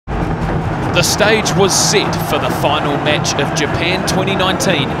The stage was set for the final match of Japan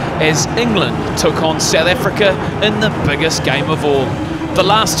 2019 as England took on South Africa in the biggest game of all. The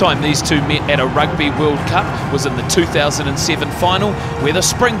last time these two met at a Rugby World Cup was in the 2007 final, where the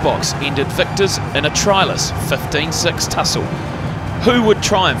Springboks ended victors in a tryless 15-6 tussle. Who would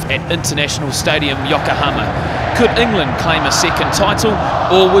triumph at International Stadium Yokohama? Could England claim a second title,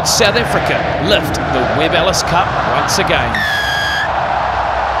 or would South Africa lift the Webb Ellis Cup once again?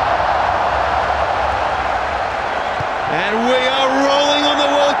 And we are rolling on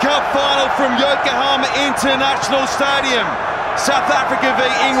the World Cup final from Yokohama International Stadium. South Africa v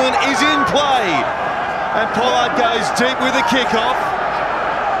England is in play. And Pollard goes deep with the kickoff.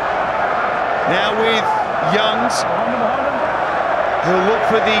 Now with Youngs, he'll look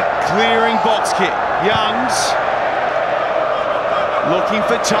for the clearing box kick. Youngs looking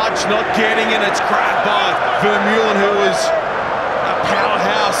for touch, not getting it. It's grabbed by Vermeulen, who was a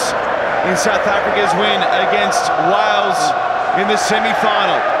powerhouse in South Africa's win against Wales in the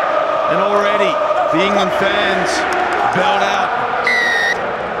semi-final. And already the England fans belled out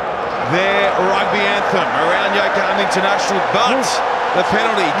their rugby anthem around Yokohama International, but the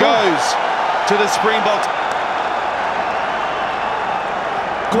penalty goes to the Springboks.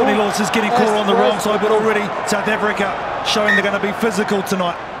 Courtney Lawrence is getting caught on the wrong side, but already South Africa showing they're going to be physical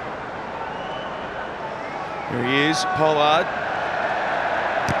tonight. Here he is, Pollard.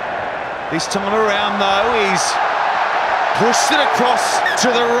 This time around, though, he's pushed it across to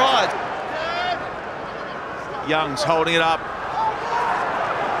the right. Young's holding it up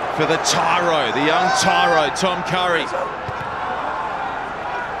for the Tyro, the young Tyro, Tom Curry.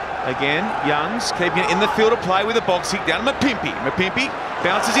 Again, Youngs keeping it in the field of play with a box kick down to Mapimpi. Mapimpi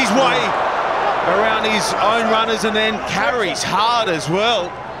bounces his way around his own runners and then carries hard as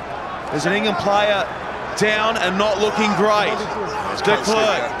well. There's an England player down and not looking great. De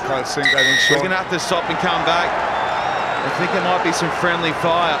Klerk. We're going to have to stop and come back. I think there might be some friendly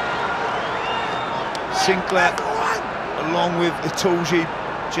fire. Sinclair, along with Itoje,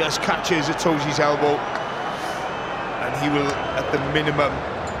 just catches Itoje's elbow, and he will, at the minimum,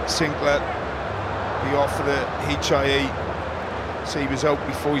 Sinclair be off for the HIE. So he was out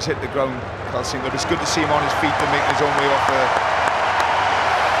before he's hit the ground, Carl Sinclair. It's good to see him on his feet and making his own way off there.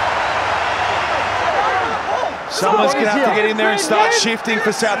 Someone's going to have to get in there and start shifting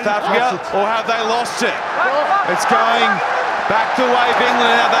for South Africa, or have they lost it? It's going back the way of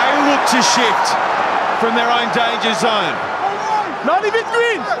England now. They look to shift from their own danger zone. Not even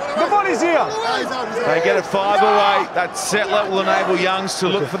green. The ball is here. They get a 5 away. That settler will enable Youngs to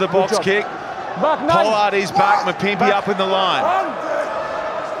look for the box kick. Pollard is back. Mapimpi up in the line.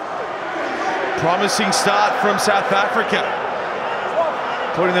 Promising start from South Africa.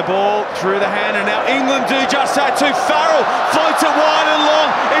 Putting the ball through the hand, and now England do just that too. Farrell floats it wide and long.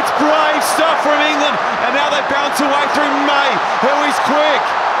 It's brave stuff from England, and now they bounce away through May, who is quick.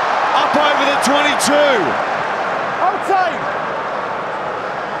 Up over the 22. Outside.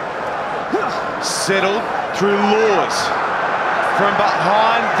 Settled through Laws. From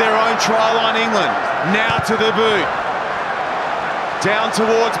behind their own try line, England. Now to the boot. Down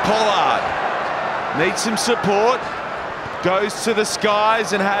towards Pollard. Needs some support. Goes to the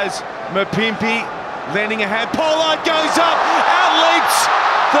skies and has Mapimpi lending a hand. Pollard goes up, out-leaps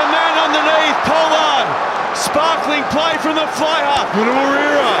the man underneath. Pollard, sparkling play from the fly half.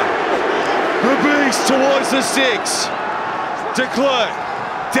 Munawira, the beast towards the six. De Klerk,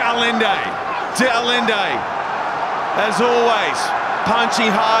 Dalende, as always, punching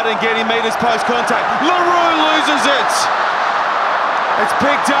hard and getting meters post contact. LaRue loses it. It's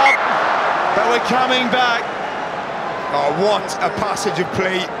picked up, but we're coming back. Oh, what a passage of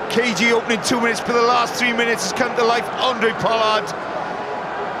play. KG opening 2 minutes, for the last 3 minutes has come to life. Andre Pollard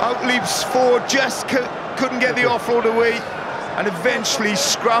out-leaps forward, just couldn't get the offload away, and eventually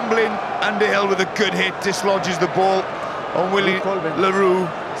scrambling underhill with a good hit, dislodges the ball on Willie LaRue.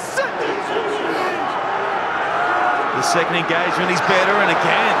 The second engagement is better, and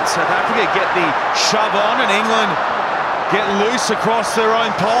again, South Africa get the shove on, and England get loose across their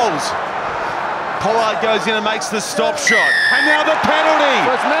own poles. Pollard goes in and makes the stop shot. And now the penalty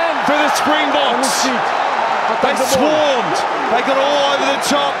for the Springboks. They swarmed. They got all over the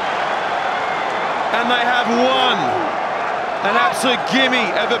top. And they have won. An absolute gimme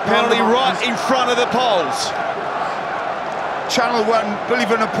of a penalty right in front of the poles. Channel 1, Billy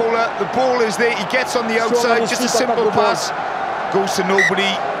Vanapola, the ball is there. He gets on the outside, just a simple pass. Goes to nobody.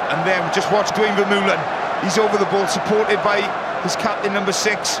 And then just watch Dwayne Vermeulen. He's over the ball, supported by his captain, number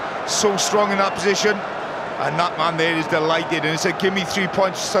 6. So strong in that position, and that man there is delighted, and it's a gimme 3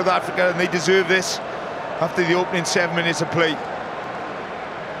 points to South Africa, and they deserve this after the opening 7 minutes of play.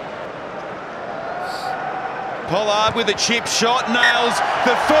 Pollard with a chip shot, nails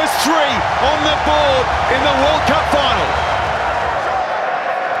the first 3 on the board in the World Cup final.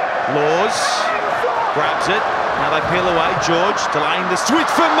 Laws grabs it, now they peel away, George delaying the switch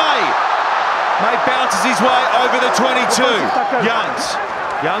for May. May bounces his way over the 22.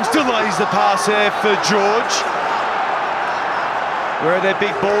 Youngs delays the pass there for George. Where are their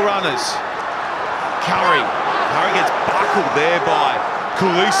big ball runners? Curry gets buckled there by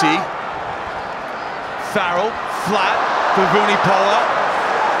Khaleesi. Farrell, flat for Vunipola.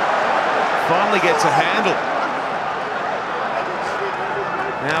 Finally gets a handle.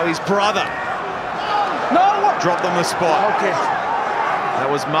 Now his brother. Dropped on the spot. Okay.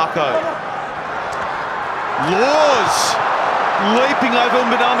 That was Mako. Laws leaping over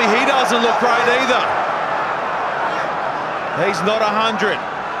Mbonambi. He doesn't look great either. He's not 100.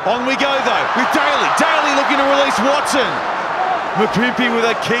 On we go though with Daly. Daly looking to release Watson. Mapimpi with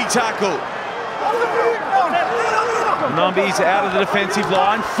a key tackle. Mbonambi's out of the defensive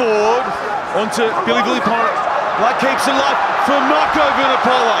line. Forward onto Billy Vunipola. That keeps it alive for Mako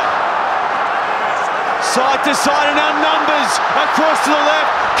Vunipola. Side to side and our numbers across to the left.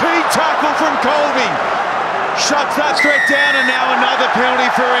 Key tackle from Colby. Shuts that threat down and now another penalty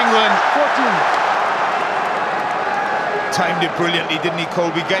for England. 14. Timed it brilliantly, didn't he,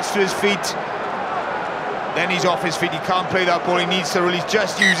 Colby? Gets to his feet. Then he's off his feet. He can't play that ball. He needs to release.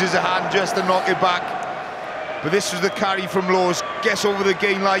 Just uses a hand just to knock it back. But this was the carry from Laws. Gets over the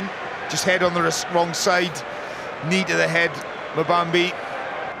gain line. Just head on the wrong side. Knee to the head. Mbonambi.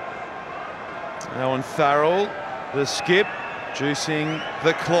 Now on Farrell, the skip, juicing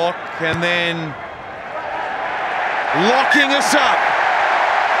the clock, and then locking us up.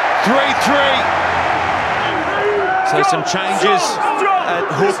 3-3. So some changes at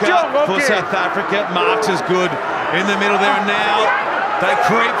hooker for South Africa. Marks is good in the middle there, and now they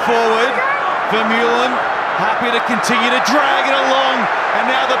creep forward. Vermeulen happy to continue to drag it along, and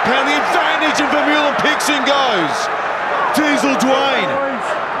now the penalty advantage, and Vermeulen picks and goes. Diesel Dwayne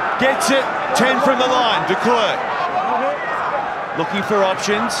gets it. 10 from the line, de Klerk. Looking for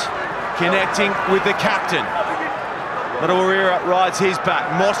options, connecting with the captain. Matawarira rides his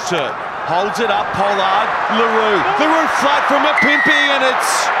back, Mostert holds it up, Pollard, Leroux flat from Mapimpi, and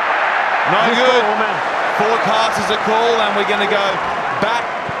it's no good. Forward pass is a call, and we're going to go back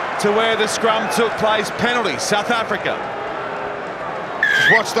to where the scrum took place. Penalty, South Africa.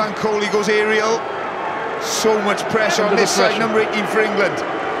 Just watch Dan Cole, he goes aerial. So much pressure on this side, number 18 for England.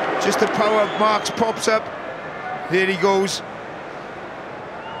 Just the power of Marks pops up. There he goes.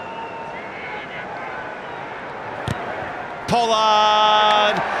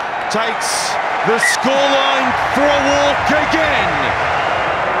 Pollard takes the scoreline for a walk again.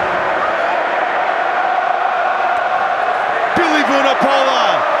 Billy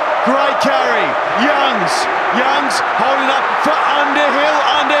Vunipola, great carry. Youngs holding up for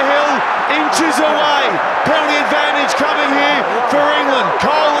Underhill, inches away. Penalty advantage coming here for England.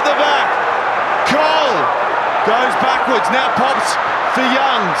 Cole at the back. Cole goes backwards, now pops for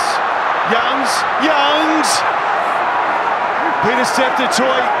Youngs. Peter Steptoe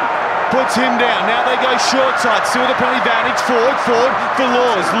puts him down. Now they go short side, still the penalty advantage. Forward for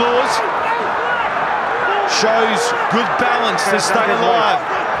Laws. Laws shows good balance to stay alive.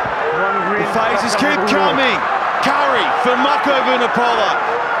 The phases keep coming. Curry for Mako Vunipola.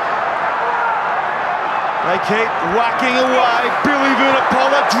 They keep whacking away. Billy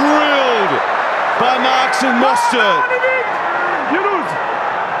Vunipola drilled by Marks and Mostert.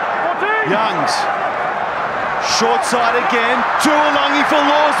 Youngs. Short side again. Tuolungi for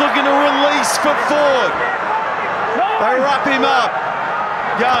Laws, looking to release for Ford. They wrap him up.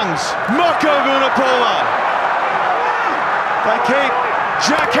 Youngs. Mako Vunipola. They keep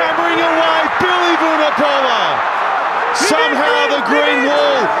jackhammering away. Billy Vunipola. Somehow the green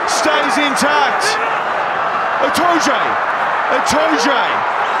wall stays intact. Itoje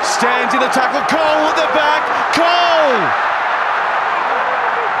stands in the tackle. Cole at the back. Cole!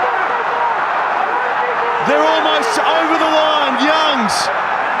 They're almost over the line. Youngs.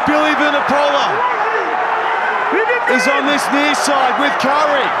 Billy Vunipola is on this near side with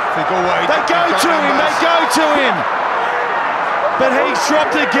Curry. They go wide. They go to him. But he's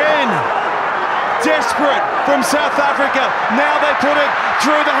dropped again. Desperate from South Africa. Now they put it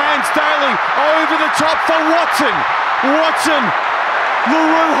through the hands. Daly over the top for Watson.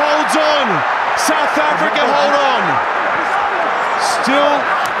 Leroux holds on. South Africa hold on. Still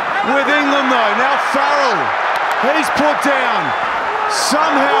with England though. Now Farrell. He's put down.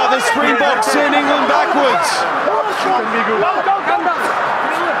 Somehow the Springboks send England backwards.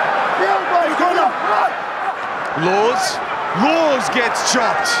 Laws Laws gets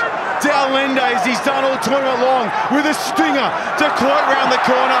chopped. Lende, as he's done all tournament long, with a stinger to Clerk round the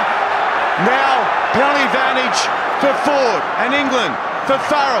corner. Now, penalty advantage for Ford and England for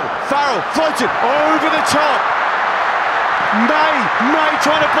Farrell. Farrell floats it over the top. May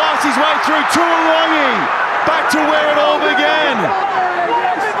trying to blast his way through to Alongi. Back to where it all began.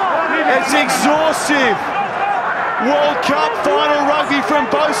 It's exhaustive. World Cup final rugby from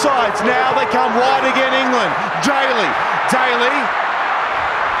both sides. Now they come wide again, England. Daly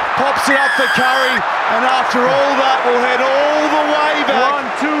pops it up for Curry, and after all that, we'll head all the way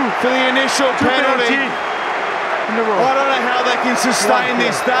back for the initial penalty. I don't know how they can sustain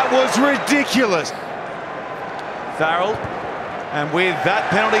this. That was ridiculous. Farrell, and with that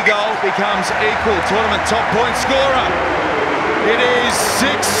penalty goal, becomes equal tournament top point scorer. It is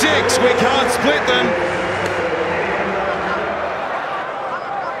 6-6. We can't split them.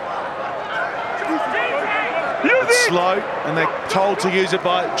 It's slow, and they're told to use it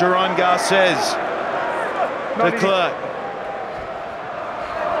by Jerome Garces. De Klerk.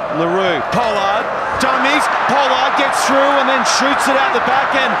 LaRue. Pollard. Dummies. Pollard gets through and then shoots it out the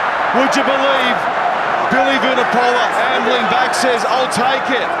back end. Would you believe? Billy Vunipola ambling back says, I'll take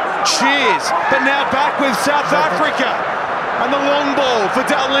it. Cheers. But now back with South Africa. And the long ball for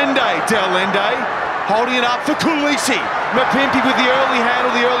Lende. Lende holding it up for Kulisi. Mapimpi with the early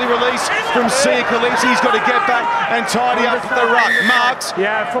handle, the early release from Sia Kulisi. He's got to get back and tidy up the ruck. Marks.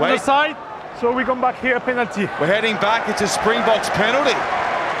 Yeah, from the side. So we come back here, penalty. We're heading back. It's a Springboks penalty.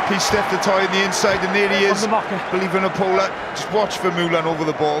 He's left the tie on the inside, and there he is. Billy Vunipola. Just watch for Mulan over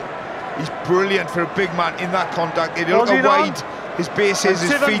the ball. He's brilliant for a big man in that contact. Look how wide his base is,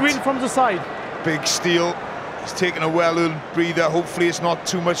 his feet. Green from the side. Big steal. He's taken a well-earned breather. Hopefully it's not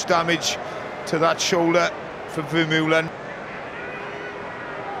too much damage to that shoulder for Vermeulen.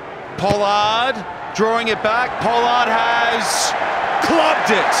 Pollard drawing it back. Pollard has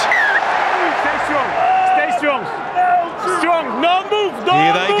clubbed it. Stay strong. Stay strong. Strong. No move.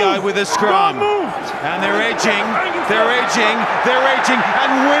 Here they go with a scrum. And they're edging,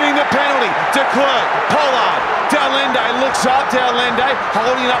 and winning the penalty. De Klerk, Pollard, Lende looks up. Lende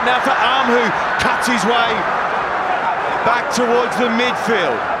holding it up now for who cuts his way back towards the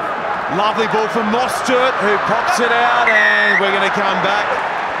midfield. Lovely ball from Mostert, who pops it out, and we're going to come back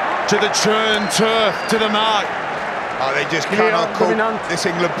to the churn turf, to the mark. Oh, they just cannot cope. This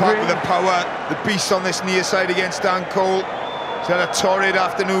England pack with the power, the beast on this near side against Dan Cole. He's had a torrid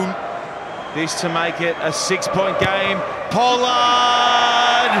afternoon. This to make it a 6-point game.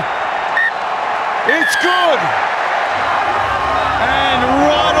 Pollard! It's good! And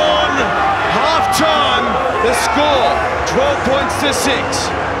right on half-time, the score, 12 points to 6.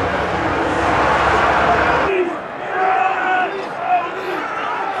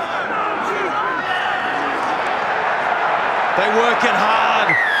 They work it hard.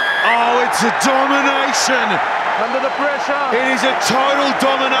 Oh, it's a domination. Under the pressure. It is a total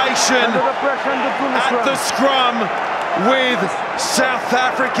domination at the scrum, with South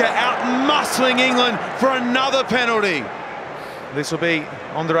Africa out-muscling England for another penalty. This will be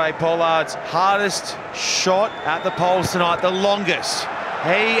Andre Pollard's hardest shot at the poles tonight, the longest.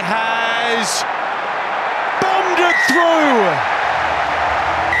 He has bombed it through.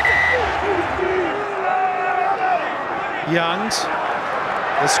 Youngs,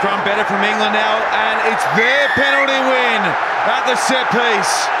 the scrum better from England now, and it's their penalty win at the set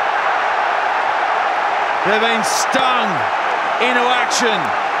piece. They've been stung into action.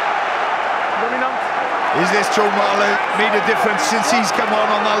 Is this Joe Marler made a difference since he's come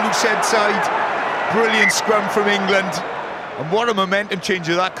on that loose head side? Brilliant scrum from England, and what a momentum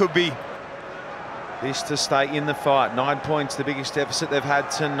changer that could be. This to stay in the fight. 9 points, the biggest deficit they've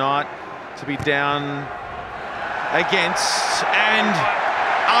had tonight, to be down against, and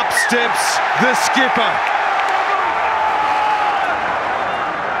up steps the skipper.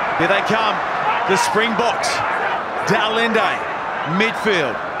 Here they come, the Springboks. Lende,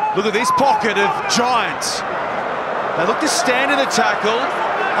 midfield. Look at this pocket of giants. They look to stand in the tackle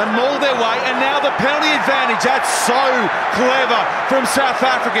and maul their way, and now the penalty advantage. That's so clever from South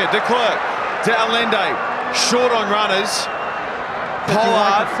Africa. De Klerk, Lende, short on runners.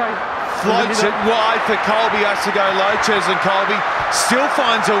 Pollard floats it wide for Colby, has to go low. Cheslin Colby still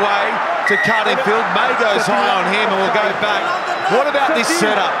finds a way to cut in field. May goes high on him, and we'll go back. What about this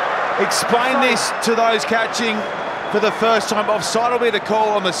setup? Explain this to those catching for the first time. Offside will be the call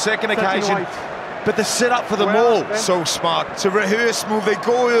on the second occasion, but the setup for the maul. So smart. It's a rehearse move. They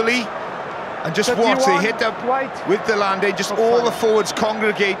go early, and just watch. They hit up with Lende. Just all the forwards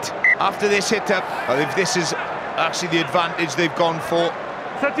congregate after this hit up. And if this is actually the advantage they've gone for.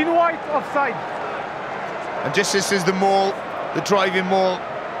 13 white, offside. And just this is the maul, the driving maul.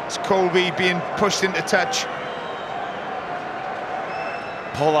 It's Colby being pushed into touch.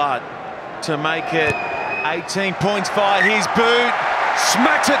 Pollard to make it 18 points via his boot.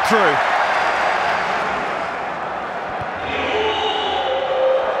 Smacks it through.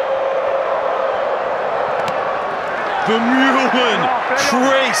 Vermeulen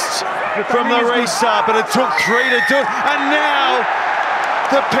creased from the restart, but it took 3 to do it. And now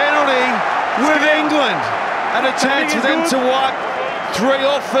the penalty with England. And a chance for them to wipe 3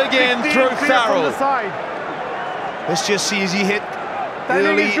 off again through Farrell. Let's just see, is he hit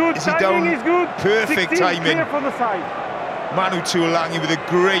early? Is he down? Perfect timing. Manu Tuolangi with a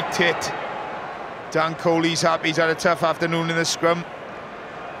great hit. Dan Coley's happy, he's had a tough afternoon in the scrum.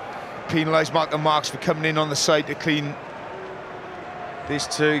 Penalised Malcolm Marks for coming in on the side to clean. This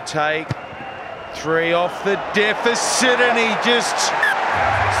to take 3 off the deficit, and he just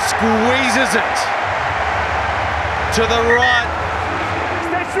squeezes it to the right.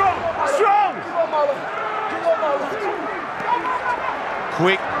 Stay strong, strong!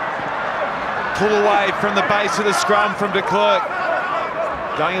 Quick pull away from the base of the scrum from de Klerk.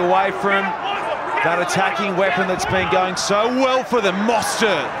 Going away from that attacking weapon that's been going so well for them,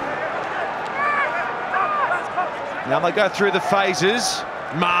 Mostert. Now they go through the phases.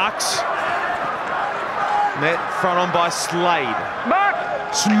 Marks. Met front on by Slade.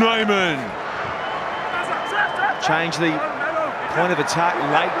 Snowman. Change the point of attack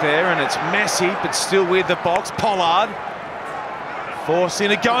late there, and it's messy, but still with the box. Pollard.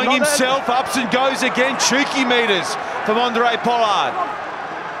 Forcing it, going himself. Ups and goes again. Cheeky meters from Andre Pollard.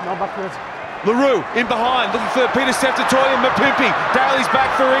 LaRue in behind, looking for Peter Steptoe and Mapimpi. Daly's back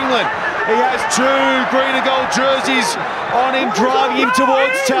for England. He has 2 green and gold jerseys on him, driving him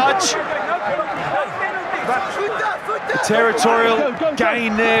towards touch. The territorial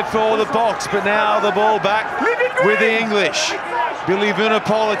gain there for the box, but now the ball back with the English. Billy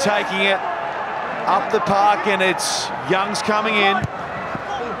Vunipola taking it up the park, and it's Youngs coming in.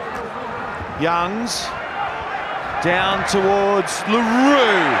 Youngs down towards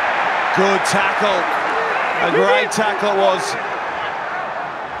LaRue. Good tackle. A great tackle it was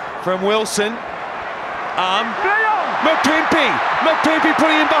from Wilson. Mapimpi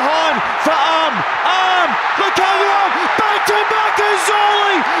putting him behind for look how back to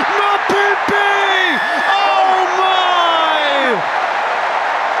Makazole. Mapimpi. Oh my!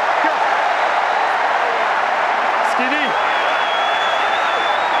 Skinny.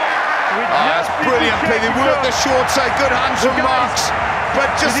 That's brilliant play. They work the short side. Good hands from Marks. But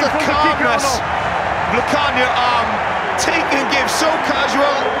just the calmness. Lucania take and give so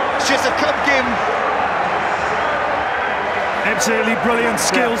casual. It's just a club game. Absolutely brilliant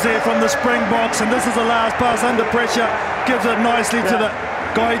skills there from the Springboks, and this is the last pass under pressure. Gives it nicely to the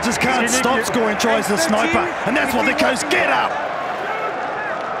guy who just can't stop scoring, tries the sniper, and that's what the coast get up.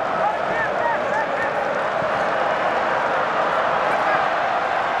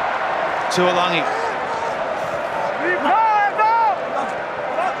 Tuolangi.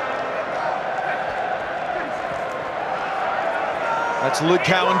 That's Luke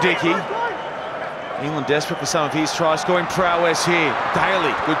Cowan-Dickey. England desperate for some of his try-scoring prowess here.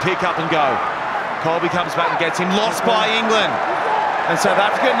 Daly, good pick up and go. Colby comes back and gets him. Lost by England. And South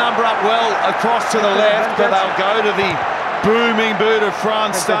Africa number up well across to the left, but they'll go to the booming boot of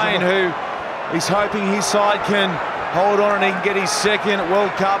Frans Steyn, who is hoping his side can hold on and he can get his 2nd World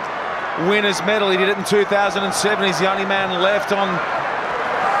Cup winners medal. He did it in 2007. He's the only man left on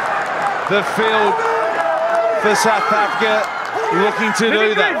the field for South Africa looking to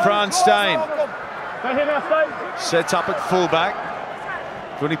do that. Frans Steyn sets up at fullback.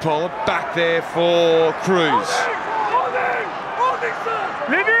 Vunipola back there for Cruz.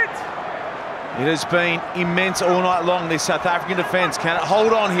 It has been immense all night long, this South African defence. Can it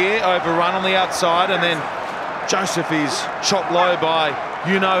hold on here? Overrun on the outside, and then Joseph is chopped low by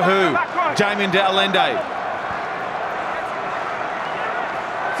you-know-who, Damien de Allende.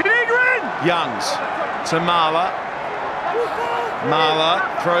 Youngs to Marla.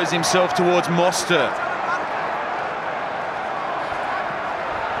 Marla throws himself towards Mostert.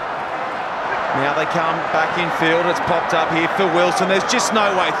 Now they come back in field. It's popped up here for Wilson. There's just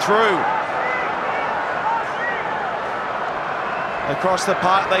no way through. Across the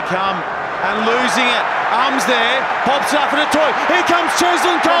park they come, and losing it. Arms there, pops up for the toy. Here comes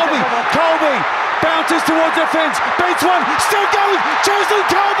Cheslin Colby. Colby bounces towards the fence, beats one, still going. Cheslin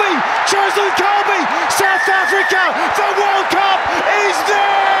Colby. Cheslin Colby. South Africa, the World Cup is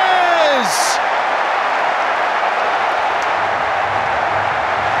theirs.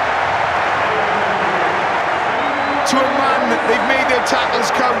 To a man, they've made their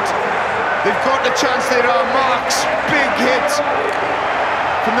tackles count. They've got the chance there are marks. Big hit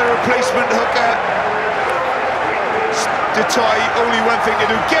from the replacement hooker. Detoy, only one thing to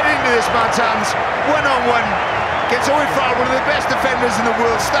do, get into this man's hands, one-on-one, gets Owen Farrell, one of the best defenders in the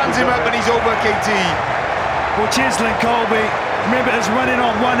world, stands him up and he's over KT. Well, Cheslin Colby, remember, is running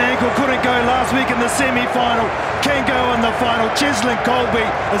on one ankle, couldn't go last week in the semi-final, can go in the final. Cheslin Colby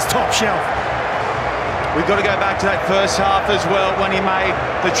is top shelf. We've got to go back to that first half as well, when he made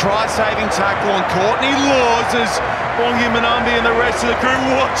the try-saving tackle on Courtney Laws as Bongi Manambi and the rest of the crew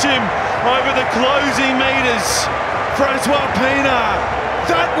watch him over the closing metres. Francois Pina,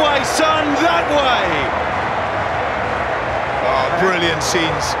 that way, son, that way! Oh, brilliant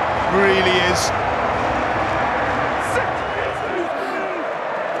scenes, really is.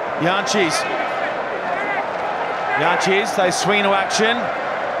 Yanchis, they swing to action.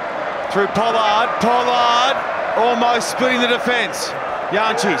 Through Pollard, almost splitting the defence.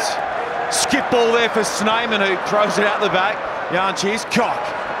 Yanchis, skip ball there for Sneyman, who throws it out the back. Yanchis, Cock.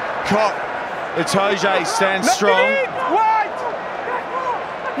 Itoje stands strong.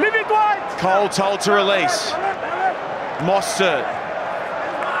 Leave it wide. Cole told to release. Mostert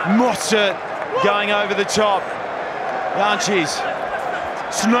going over the top. Yanchis,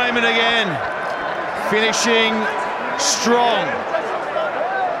 Sneyman again, finishing strong.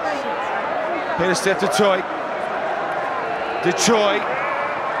 Peter step to Detroit.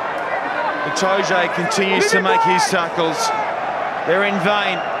 Itoje continues to make his tackles. They're in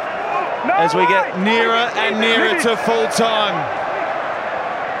vain as we get nearer and nearer to full time.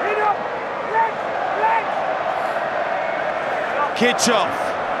 Kitchoff.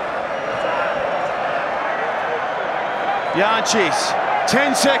 Yanchis,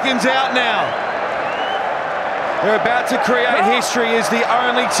 10 seconds out now. They're about to create history as the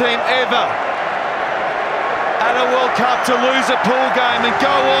only team ever at a World Cup to lose a pool game and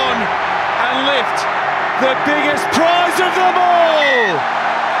go on and lift the biggest prize of them all.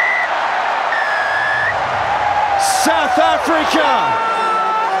 South Africa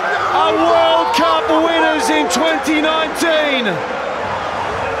are World Cup winners in 2019.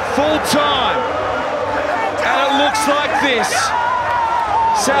 Full time. And it looks like this.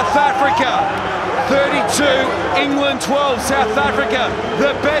 South Africa 32, England 12. South Africa,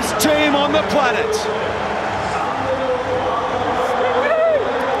 the best team on the planet.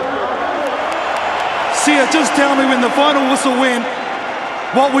 Sia, just tell me, when the final whistle went,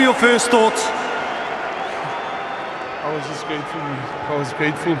 what were your first thoughts? I was just grateful. I was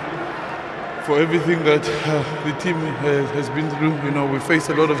grateful for everything that the team has been through. You know, we faced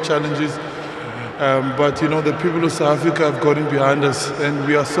a lot of challenges, but you know, the people of South Africa have gotten behind us, and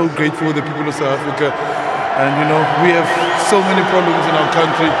we are so grateful for the people of South Africa. And you know, we have so many problems in our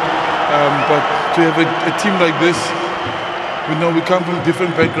country, but to have a team like this, you know, we come from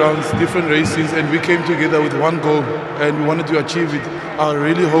different backgrounds, different races, and we came together with one goal, and we wanted to achieve it. I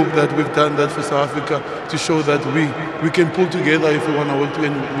really hope that we've done that for South Africa to show that we can pull together if we want to work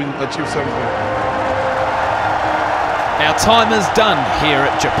and achieve something. Our time is done here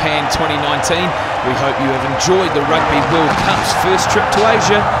at Japan 2019. We hope you have enjoyed the Rugby World Cup's first trip to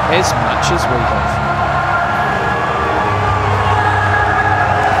Asia as much as we have.